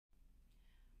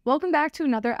Welcome back to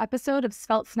another episode of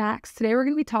Svelte Snacks. Today we're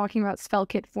going to be talking about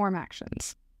SvelteKit form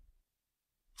actions.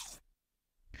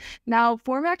 Now,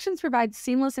 form actions provide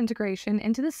seamless integration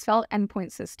into the Svelte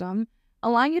endpoint system,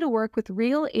 allowing you to work with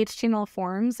real HTML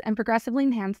forms and progressively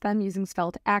enhance them using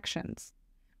Svelte actions.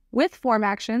 With form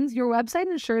actions, your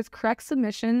website ensures correct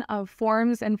submission of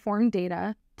forms and form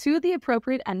data to the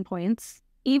appropriate endpoints,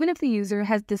 even if the user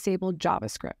has disabled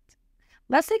JavaScript.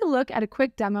 Let's take a look at a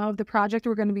quick demo of the project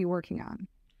we're going to be working on.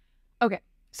 Okay,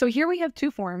 so here we have two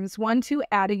forms, one to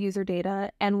add a user data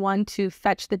and one to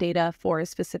fetch the data for a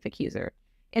specific user.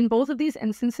 In both of these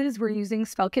instances, we're using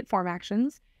SvelteKit form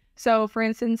actions. So for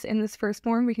instance, in this first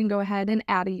form, we can go ahead and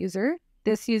add a user.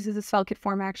 This uses a SvelteKit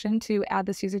form action to add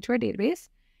this user to our database.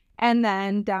 And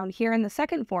then down here in the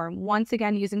second form, once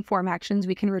again, using form actions,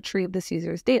 we can retrieve this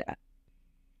user's data.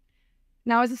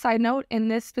 Now, as a side note, in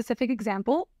this specific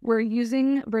example, we're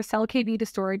using SvelteKit to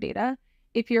store our data.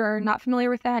 If you're not familiar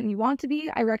with that and you want to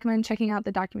be, I recommend checking out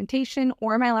the documentation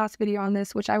or my last video on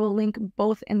this, which I will link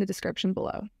both in the description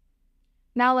below.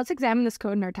 Now let's examine this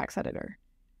code in our text editor.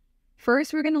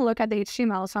 First, we're going to look at the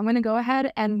HTML, so I'm going to go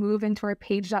ahead and move into our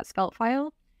page.svelte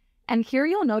file. And here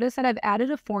you'll notice that I've added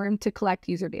a form to collect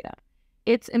user data.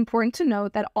 It's important to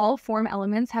note that all form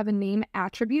elements have a name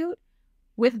attribute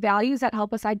with values that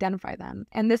help us identify them.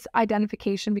 And this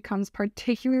identification becomes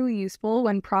particularly useful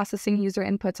when processing user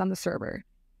inputs on the server.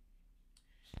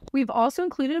 We've also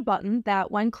included a button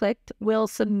that, when clicked, will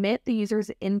submit the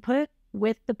user's input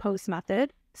with the post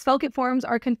method. SvelteKit forms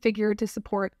are configured to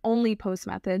support only post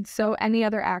methods, so any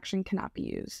other action cannot be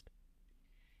used.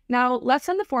 Now, let's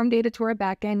send the form data to our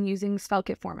backend using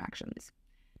SvelteKit form actions.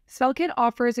 SvelteKit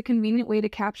offers a convenient way to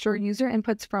capture user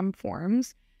inputs from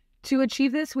forms. To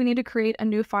achieve this, we need to create a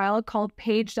new file called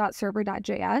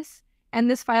page.server.js, and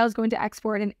this file is going to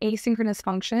export an asynchronous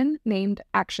function named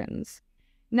actions.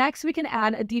 Next, we can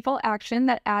add a default action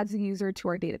that adds a user to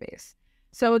our database.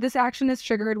 So this action is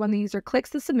triggered when the user clicks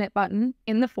the submit button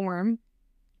in the form,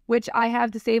 which I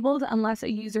have disabled unless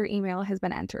a user email has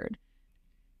been entered.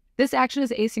 This action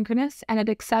is asynchronous and it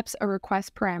accepts a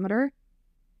request parameter.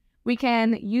 We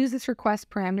can use this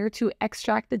request parameter to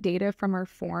extract the data from our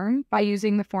form by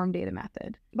using the form data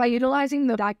method. By utilizing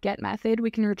the .get method,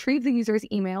 we can retrieve the user's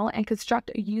email and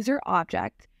construct a user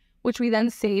object, which we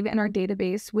then save in our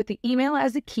database with the email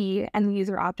as a key and the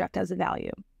user object as a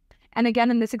value. And again,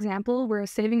 in this example, we're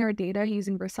saving our data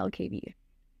using SvelteKit.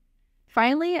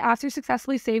 Finally, after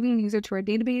successfully saving the user to our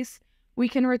database, we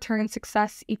can return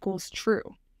success equals true.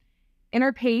 In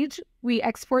our page, we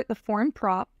export the form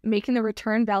prop, making the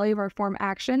return value of our form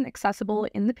action accessible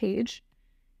in the page.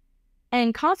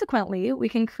 And consequently, we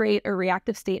can create a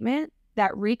reactive statement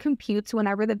that recomputes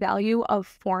whenever the value of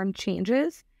form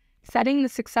changes, setting the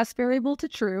success variable to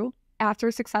true after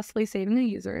successfully saving the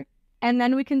user. And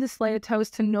then we can display a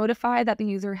toast to notify that the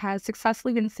user has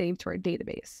successfully been saved to our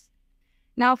database.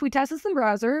 Now, if we test this in the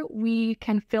browser, we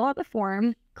can fill out the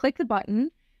form, click the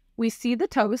button, we see the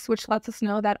toast, which lets us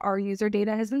know that our user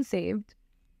data has been saved.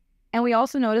 And we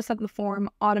also notice that the form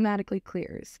automatically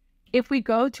clears. If we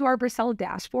go to our Svelte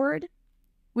dashboard,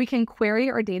 we can query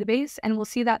our database and we'll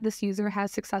see that this user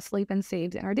has successfully been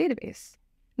saved in our database.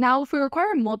 Now, if we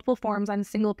require multiple forms on a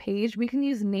single page, we can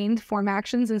use named form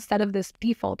actions instead of this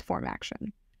default form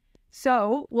action.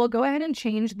 So we'll go ahead and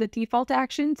change the default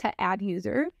action to add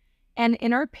user. And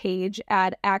in our page,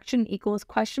 add action equals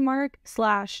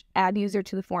 / add user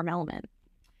to the form element.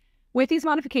 With these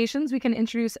modifications, we can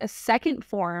introduce a second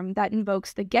form that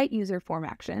invokes the get user form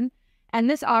action, and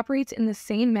this operates in the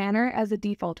same manner as the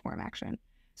default form action.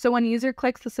 So when a user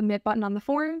clicks the submit button on the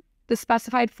form, the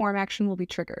specified form action will be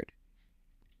triggered.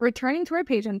 Returning to our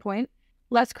page endpoint,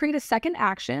 let's create a second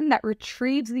action that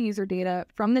retrieves the user data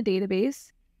from the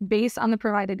database based on the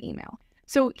provided email.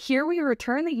 So here we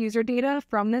return the user data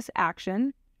from this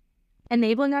action,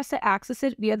 enabling us to access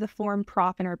it via the form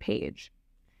prop in our page.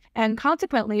 And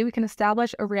consequently, we can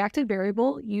establish a reactive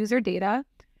variable, user data,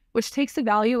 which takes the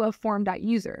value of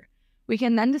form.user. We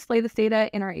can then display this data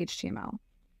in our HTML.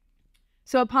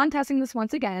 So upon testing this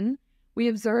once again, we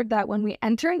observed that when we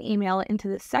enter an email into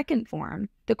the second form,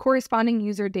 the corresponding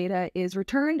user data is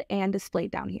returned and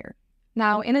displayed down here.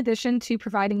 Now, in addition to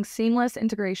providing seamless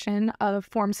integration of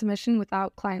form submission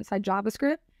without client-side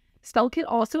JavaScript, SvelteKit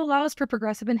also allows for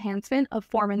progressive enhancement of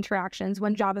form interactions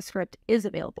when JavaScript is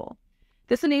available.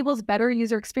 This enables better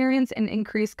user experience and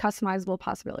increased customizable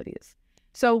possibilities.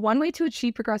 So one way to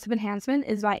achieve progressive enhancement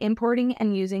is by importing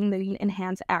and using the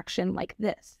enhance action like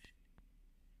this.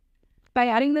 By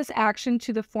adding this action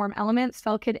to the form element,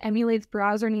 SvelteKit emulates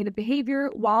browser-native behavior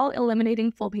while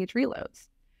eliminating full-page reloads.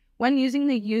 When using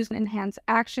the use and enhance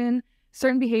action,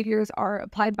 certain behaviors are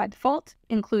applied by default,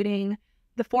 including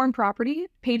the form property,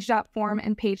 page.form,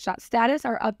 and page.status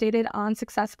are updated on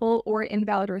successful or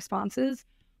invalid responses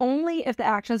only if the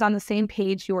action is on the same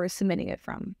page you are submitting it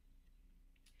from.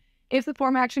 If the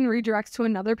form action redirects to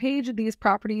another page, these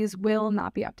properties will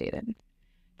not be updated.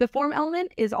 The form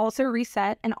element is also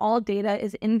reset and all data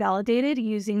is invalidated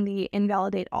using the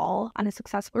invalidate all on a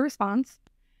successful response.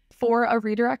 For a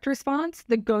redirect response,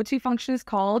 the goto function is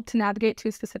called to navigate to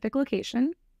a specific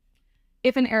location.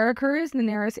 If an error occurs, the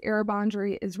nearest error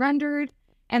boundary is rendered.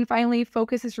 And finally,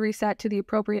 focus is reset to the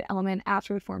appropriate element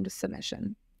after the form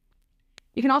submission.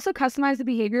 You can also customize the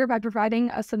behavior by providing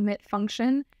a submit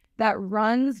function that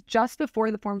runs just before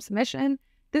the form submission.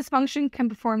 This function can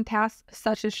perform tasks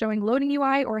such as showing loading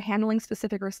UI or handling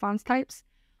specific response types.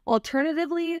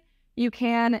 Alternatively, you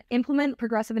can implement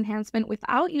progressive enhancement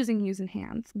without using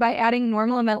useEnhance by adding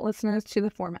normal event listeners to the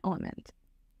form element.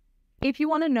 If you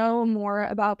want to know more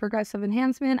about progressive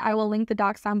enhancement, I will link the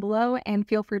docs down below and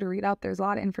feel free to read up. There's a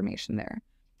lot of information there.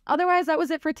 Otherwise, that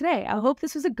was it for today. I hope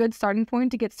this was a good starting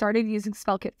point to get started using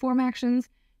SvelteKit form actions.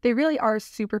 They really are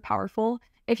super powerful.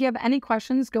 If you have any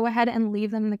questions, go ahead and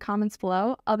leave them in the comments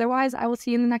below. Otherwise, I will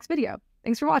see you in the next video.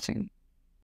 Thanks for watching.